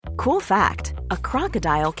Cool fact, a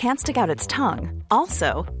crocodile can't stick out its tongue.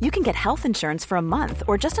 Also, you can get health insurance for a month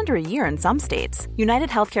or just under a year in some states. United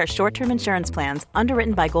Healthcare short-term insurance plans,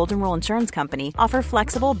 underwritten by Golden Rule Insurance Company, offer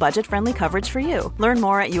flexible, budget-friendly coverage for you. Learn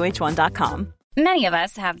more at uh1.com. Many of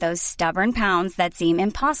us have those stubborn pounds that seem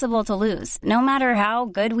impossible to lose, no matter how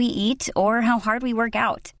good we eat or how hard we work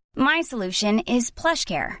out. My solution is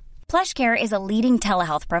PlushCare. PlushCare is a leading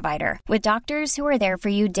telehealth provider with doctors who are there for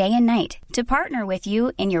you day and night to partner with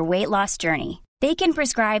you in your weight loss journey. They can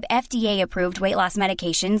prescribe FDA-approved weight loss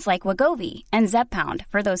medications like Wegovy and Zepbound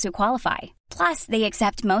for those who qualify. Plus, they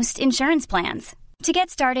accept most insurance plans. To get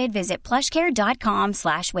started, visit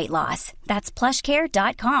plushcare.com/weightloss. That's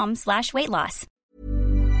plushcare.com/weightloss.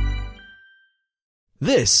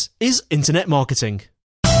 This is Internet Marketing.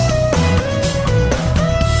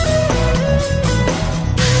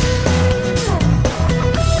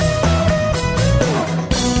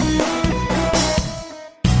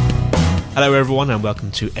 Hello everyone and welcome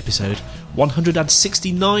to episode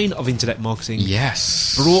 169 of Internet Marketing.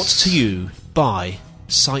 Yes. Brought to you by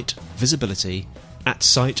Site Visibility at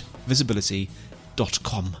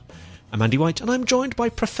sitevisibility.com. I'm Andy White and I'm joined by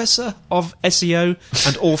Professor of SEO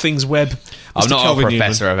and all things web, I'm Mr. not Kelvin a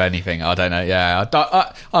professor Newman. of anything. I don't know. Yeah,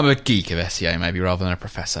 I'm a geek of SEO maybe rather than a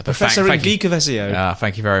professor. But Professor and geek of SEO.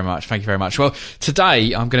 Thank you very much. Thank you very much. Well,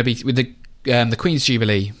 today I'm going to be with the Queen's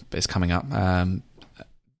Jubilee is coming up.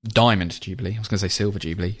 Diamond Jubilee. I was going to say Silver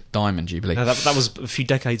Jubilee. Diamond Jubilee. No, that was a few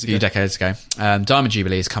decades ago. Diamond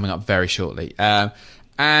Jubilee is coming up very shortly. And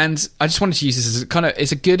I just wanted to use this as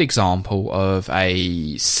it's a good example of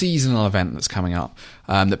a seasonal event that's coming up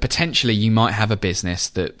that potentially you might have a business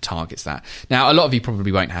that targets that. Now, a lot of you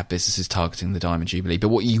probably won't have businesses targeting the Diamond Jubilee, but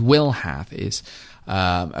what you will have is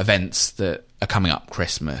events that are coming up,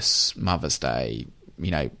 Christmas, Mother's Day,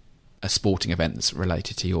 a sporting event that's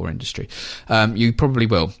related to your industry. You probably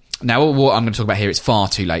will. Now, what I'm going to talk about here, it's far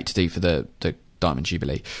too late to do for the Diamond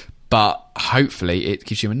Jubilee, but hopefully it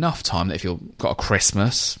gives you enough time that if you've got a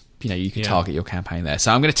Christmas, you can target your campaign there.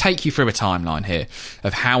 So I'm going to take you through a timeline here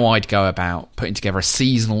of how I'd go about putting together a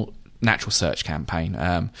seasonal natural search campaign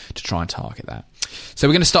to try and target that. So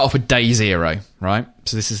we're going to start off with day zero, right?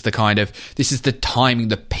 So this is the timing,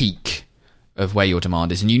 the peak of where your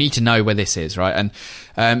demand is, and you need to know where this is, right? And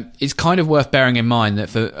it's kind of worth bearing in mind that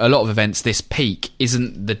for a lot of events, this peak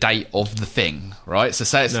isn't the date of the thing, right? So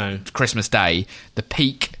say it's Christmas Day, the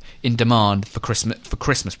peak in demand for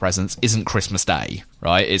Christmas presents isn't Christmas Day,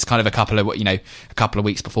 right? It's kind of a couple of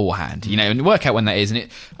weeks beforehand, and work out when that is, and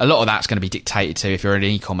a lot of that's going to be dictated to, if you're an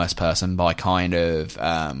e-commerce person, by kind of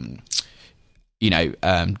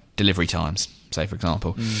delivery times, say for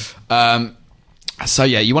example. So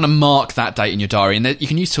you want to mark that date in your diary, and you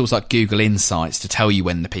can use tools like Google Insights to tell you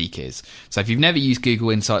when the peak is. So if you've never used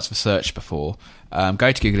Google Insights for search before,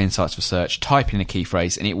 go to Google Insights for search, type in a key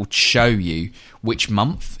phrase, and it will show you which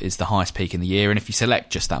month is the highest peak in the year. And if you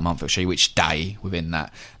select just that month, it'll show you which day within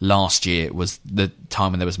that last year was the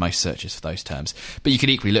time when there was most searches for those terms. But you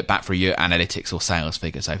could equally look back through your analytics or sales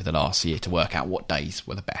figures over the last year to work out what days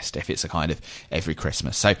were the best, if it's a kind of every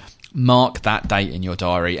Christmas. So mark that date in your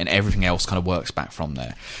diary, and everything else kind of works back from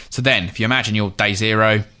there. So then, if you imagine your day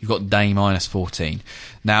zero, you've got day minus 14.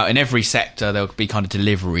 Now, in every sector, there'll be kind of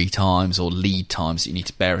delivery times or lead times that you need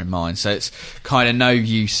to bear in mind. So it's kind of no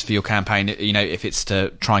use for your campaign, if it's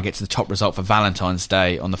to try and get to the top result for Valentine's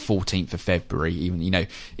Day on the 14th of February, even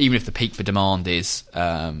if the peak for demand is,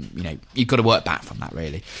 you've got to work back from that,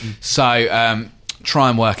 really. So try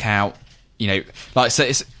and work out, and I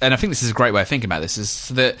think this is a great way of thinking about this, is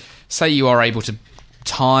so that, say you are able to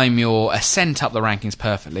time your ascent up the rankings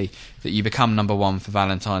perfectly, that you become number one for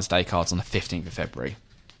Valentine's Day cards on the 15th of February.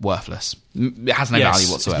 Worthless. It has no value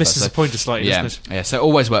whatsoever. It misses the point slightly, doesn't it? Yeah, so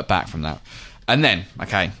always work back from that. And then,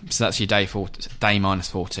 so that's your day minus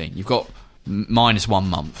 14. You've got minus 1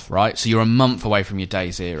 month, right? So you're a month away from your day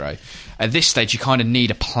zero. At this stage, you kind of need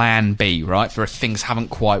a plan B, right? For if things haven't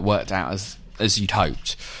quite worked out as you'd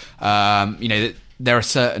hoped. There are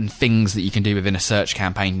certain things that you can do within a search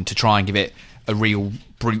campaign to try and give it a real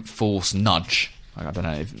brute force nudge. I don't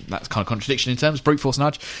know if that's kind of contradiction in terms, brute force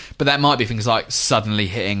nudge, but that might be things like suddenly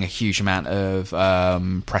hitting a huge amount of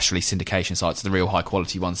press release syndication sites, the real high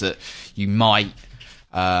quality ones that you might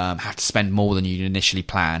have to spend more than you initially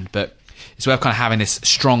planned. But it's worth kind of having this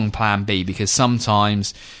strong plan B, because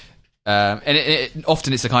sometimes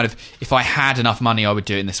often it's the kind of, if I had enough money I would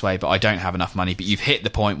do it in this way, but I don't have enough money. But you've hit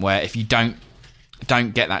the point where if you don't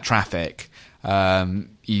get that traffic,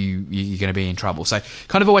 you're going to be in trouble. So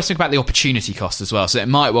kind of always think about the opportunity cost as well. So it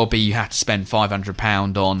might well be you have to spend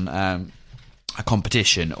 £500 a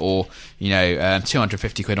competition, or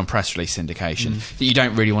 250 quid on press release syndication, that you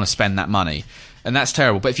don't really want to spend that money. And that's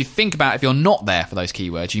terrible. But if you think about, if you're not there for those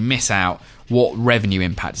keywords, you miss out. What revenue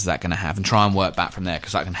impact is that going to have? And try and work back from there,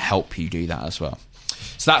 because that can help you do that as well.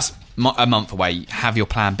 So that's a month away. Have your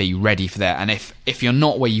plan B ready for that. And if you're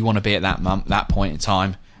not where you want to be at that point in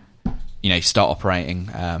time, start operating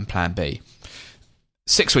plan B.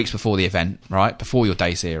 6 weeks before the event, right? Before your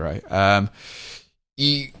day zero.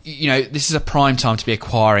 This is a prime time to be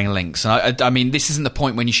acquiring links. And I mean, this isn't the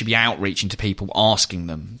point when you should be outreaching to people, asking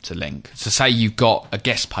them to link. So say you've got a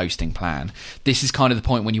guest posting plan. This is kind of the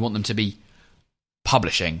point when you want them to be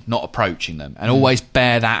publishing, not approaching them. And always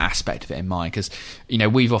bear that aspect of it in mind, because,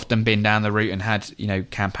 we've often been down the route and had,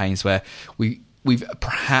 campaigns where we've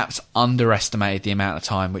perhaps underestimated the amount of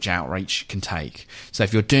time which outreach can take. So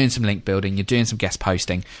if you're doing some link building, you're doing some guest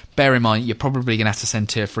posting, bear in mind you're probably going to have to send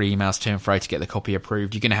 2 or 3 emails to and fro to get the copy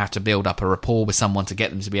approved. You're going to have to build up a rapport with someone to get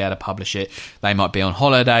them to be able to publish it. They might be on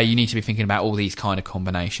holiday. You need to be thinking about all these kind of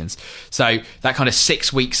combinations. So that kind of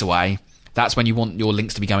 6 weeks away, that's when you want your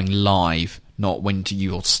links to be going live, not when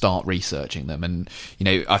you'll start researching them. And,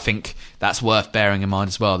 I think that's worth bearing in mind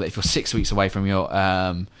as well, that if you're 6 weeks away from your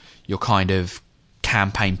kind of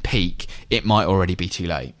campaign peak, it might already be too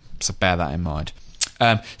late. So bear that in mind.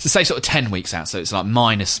 So say sort of 10 weeks out, so it's like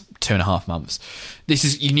minus 2.5 months.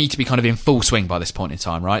 You need to be kind of in full swing by this point in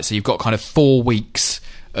time, right? So you've got kind of 4 weeks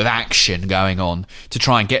of action going on to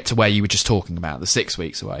try and get to where you were just talking about, the 6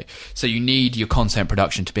 weeks away. So you need your content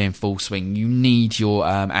production to be in full swing. You need your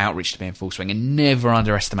outreach to be in full swing, and never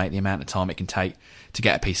underestimate the amount of time it can take to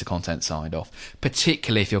get a piece of content signed off,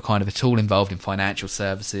 particularly if you're kind of at all involved in financial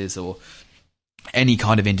services or any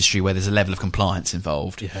kind of industry where there's a level of compliance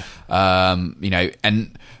involved.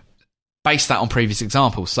 And base that on previous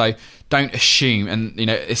examples. So don't assume, and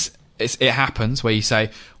it happens where you say,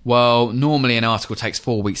 well, normally an article takes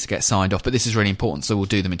 4 weeks to get signed off, but this is really important, so we'll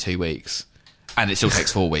do them in 2 weeks, and it still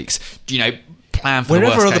takes 4 weeks. Plan for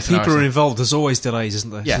wherever the worst other case people scenario. are involved, there's always delays, isn't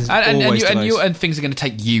there? Yeah, and things are going to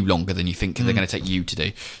take you longer than you think they're going to take you to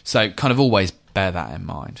do. So kind of always bear that in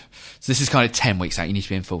mind. So this is kind of 10 weeks out. You need to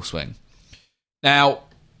be in full swing. Now,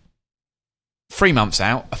 3 months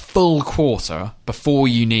out, a full quarter before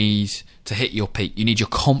you need to hit your peak, you need your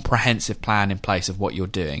comprehensive plan in place of what you're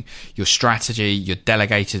doing, your strategy, your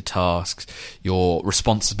delegated tasks, your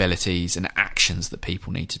responsibilities and actions that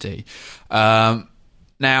people need to do.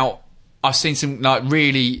 Now, I've seen some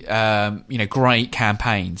really great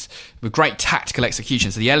campaigns with great tactical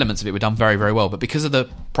execution. So the elements of it were done very, very well, but because of the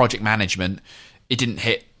project management, it didn't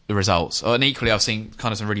hit the results. And equally, I've seen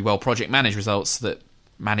kind of some really well project managed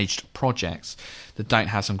projects that don't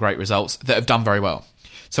have some great results that have done very well.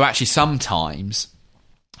 So actually, sometimes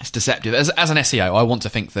it's deceptive. As an SEO, I want to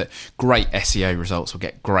think that great SEO results will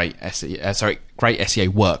get great SEO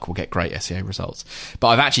work will get great SEO results. But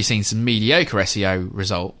I've actually seen some mediocre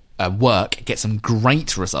SEO work get some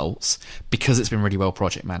great results because it's been really well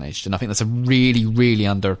project managed. And I think that's a really, really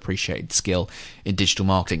underappreciated skill in digital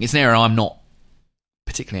marketing. It's an area I'm not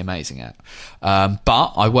particularly amazing at,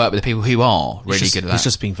 but I work with the people who are really good at that. He's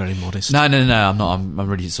just being very modest. No, I'm not. I'm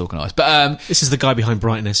really disorganised. But this is the guy behind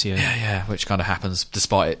Brighton SEO. Yeah, which kind of happens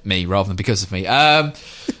despite me rather than because of me.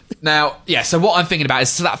 Now, so what I'm thinking about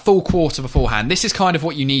is that full quarter beforehand. This is kind of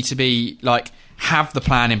what you need to be like. Have the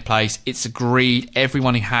plan in place. It's agreed.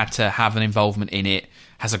 Everyone who had to have an involvement in it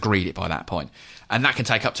has agreed it by that point. And that can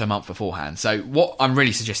take up to a month beforehand. So what I'm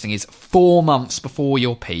really suggesting is 4 months before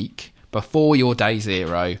your peak, before your day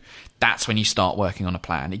zero, that's when you start working on a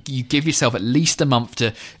plan. You give yourself at least a month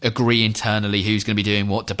to agree internally who's going to be doing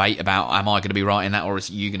what, debate about, am I going to be writing that or is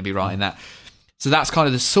you going to be writing that? So that's kind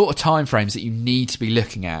of the sort of timeframes that you need to be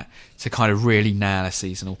looking at to kind of really nail a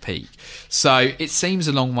seasonal peak. So it seems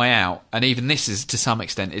a long way out, and even this is, to some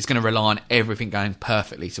extent, it's going to rely on everything going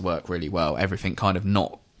perfectly to work really well, everything kind of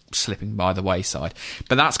not slipping by the wayside.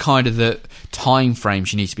 But that's kind of the time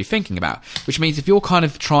frames you need to be thinking about, which means if you're kind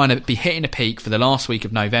of trying to be hitting a peak for the last week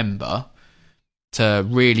of November to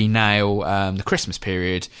really nail the Christmas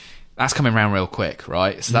period, that's coming around real quick,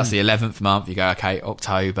 right? So that's the 11th month. You go, okay,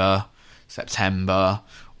 October, September,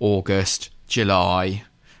 August, July,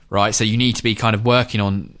 right? So you need to be kind of working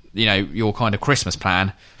on, your kind of Christmas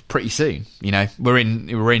plan pretty soon. We're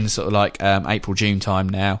in sort of like April, June time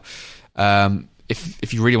now.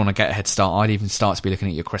 If you really want to get a head start, I'd even start to be looking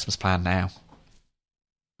at your Christmas plan now.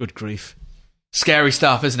 Good grief. Scary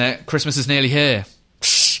stuff, isn't it? Christmas is nearly here.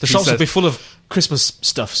 The shops will be full of Christmas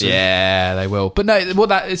stuff soon. Yeah, they will. But no,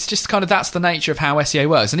 it's just kind of, that's the nature of how SEO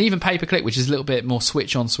works. And even pay-per-click, which is a little bit more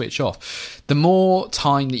switch on, switch off. The more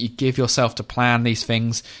time that you give yourself to plan these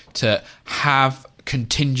things, to have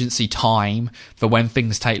contingency time for when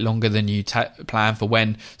things take longer than you plan, for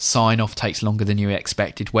when sign-off takes longer than you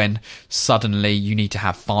expected, when suddenly you need to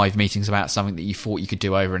have 5 meetings about something that you thought you could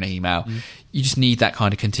do over an email. You just need that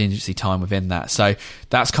kind of contingency time within that. So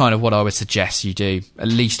that's kind of what I would suggest you do, at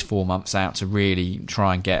least 4 months out to really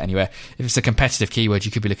try and get anywhere. If it's a competitive keyword,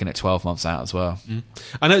 you could be looking at 12 months out as well.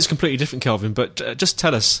 I know it's completely different, Kelvin, but just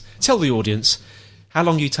tell the audience, how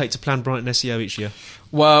long you take to plan Brighton SEO each year?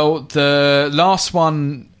 Well, the last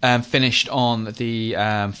one finished on the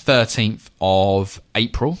 13th of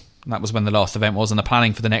April. That was when the last event was, and the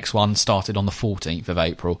planning for the next one started on the 14th of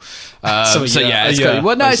April.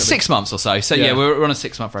 It's 6 months or so. So yeah, we're on a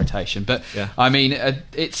 6-month rotation. But I mean,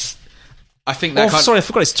 it's. I think that. Sorry, I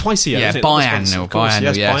forgot. It's twice a year. Yeah, biannual.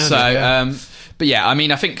 Yeah. Biannual, so. But yeah, I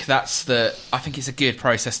mean, I think it's a good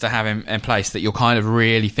process to have in place that you're kind of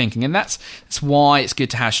really thinking, and that's why it's good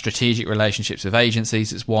to have strategic relationships with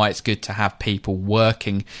agencies. It's why it's good to have people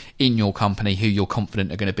working in your company who you're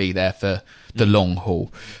confident are going to be there for the long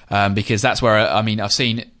haul, because that's where I've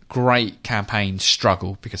seen great campaigns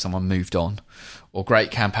struggle because someone moved on, or great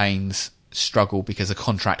campaigns struggle because a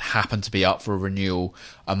contract happened to be up for a renewal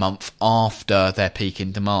a month after their peak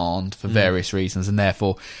in demand for various reasons, and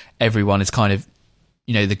therefore everyone is kind of,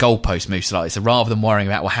 the goalpost moves slightly. So rather than worrying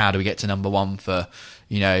about, well, how do we get to number 1 for,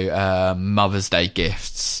 Mother's Day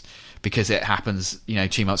gifts, because it happens,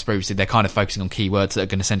 2 months previously, they're kind of focusing on keywords that are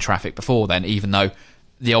going to send traffic before then, even though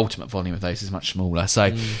the ultimate volume of those is much smaller.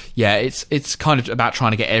 So yeah, it's kind of about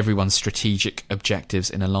trying to get everyone's strategic objectives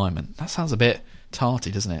in alignment. That sounds a bit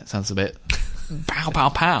tarty, doesn't it? Sounds a bit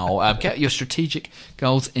pow. Get your strategic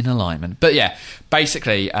goals in alignment. But yeah,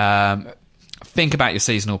 basically, think about your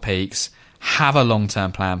seasonal peaks. Have a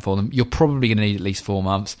long-term plan for them. You're probably going to need at least 4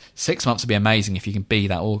 months. 6 months would be amazing if you can be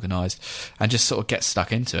that organised and just sort of get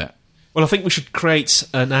stuck into it. Well, I think we should create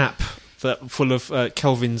an app full of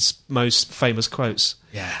Kelvin's most famous quotes.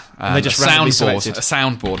 Yeah. And they just a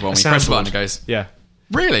soundboard when we press the button, it goes, yeah.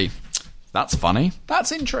 Really? That's funny.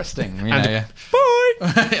 That's interesting. Bye!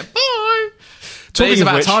 Bye! It's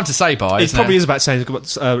about time to say bye. It probably is about saying,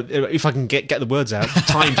 if I can get the words out,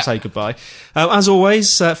 time to say goodbye. As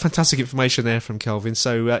always, fantastic information there from Kelvin.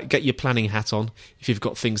 So get your planning hat on if you've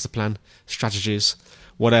got things to plan, strategies,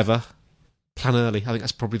 whatever. Plan early. I think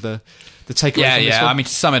that's probably the takeaway from this one. I mean,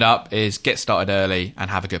 to sum it up is get started early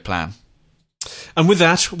and have a good plan. And with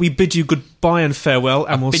that, we bid you goodbye and farewell.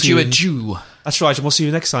 And we'll bid see you adieu. That's right, and we'll see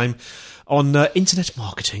you next time on Internet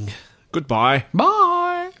Marketing. Goodbye.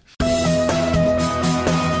 Bye.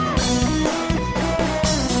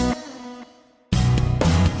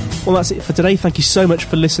 Well, that's it for today. Thank you so much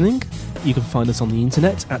for listening. You can find us on the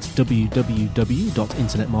internet at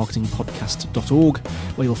www.internetmarketingpodcast.org,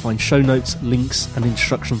 where you'll find show notes, links, and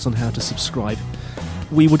instructions on how to subscribe.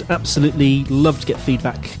 We would absolutely love to get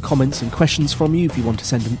feedback, comments, and questions from you. If you want to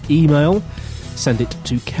send an email, send it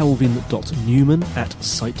to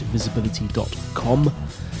kelvin.newman@sitevisibility.com.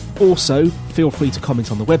 Also, feel free to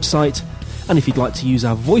comment on the website, and if you'd like to use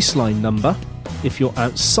our voice line number, if you're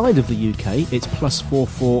outside of the UK, it's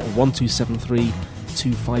 +44 1273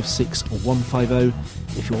 256 150.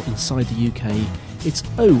 If you're inside the UK, it's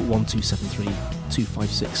 01273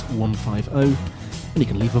 256 150. And you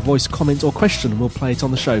can leave a voice comment or question and we'll play it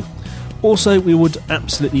on the show. Also, we would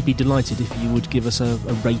absolutely be delighted if you would give us a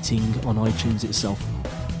rating on iTunes itself.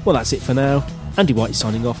 Well, that's it for now. Andy White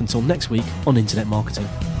signing off until next week on Internet Marketing.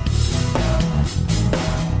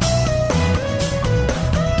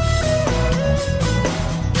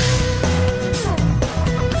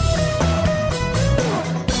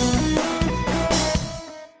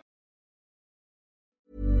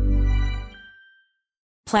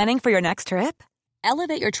 Planning for your next trip?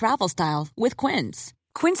 Elevate your travel style with Quince.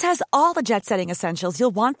 Quince has all the jet-setting essentials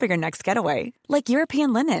you'll want for your next getaway, like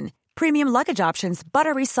European linen, premium luggage options,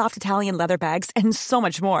 buttery soft Italian leather bags, and so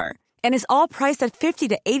much more. And is all priced at 50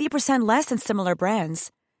 to 80% less than similar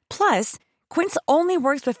brands. Plus, Quince only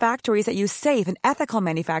works with factories that use safe and ethical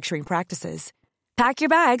manufacturing practices. Pack your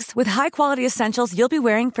bags with high-quality essentials you'll be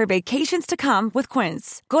wearing for vacations to come with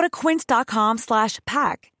Quince. Go to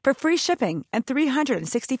quince.com/pack for free shipping and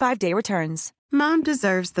 365-day returns. Mom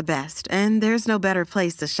deserves the best, and there's no better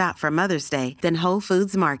place to shop for Mother's Day than Whole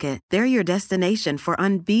Foods Market. They're your destination for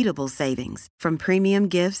unbeatable savings, from premium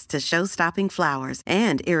gifts to show-stopping flowers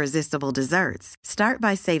and irresistible desserts. Start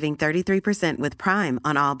by saving 33% with Prime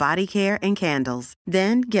on all body care and candles.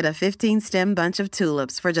 Then get a 15-stem bunch of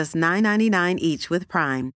tulips for just $9.99 each with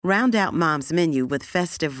Prime. Round out Mom's menu with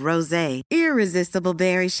festive rosé, irresistible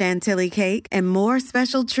berry chantilly cake, and more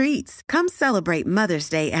special treats. Come celebrate Mother's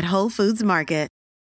Day at Whole Foods Market.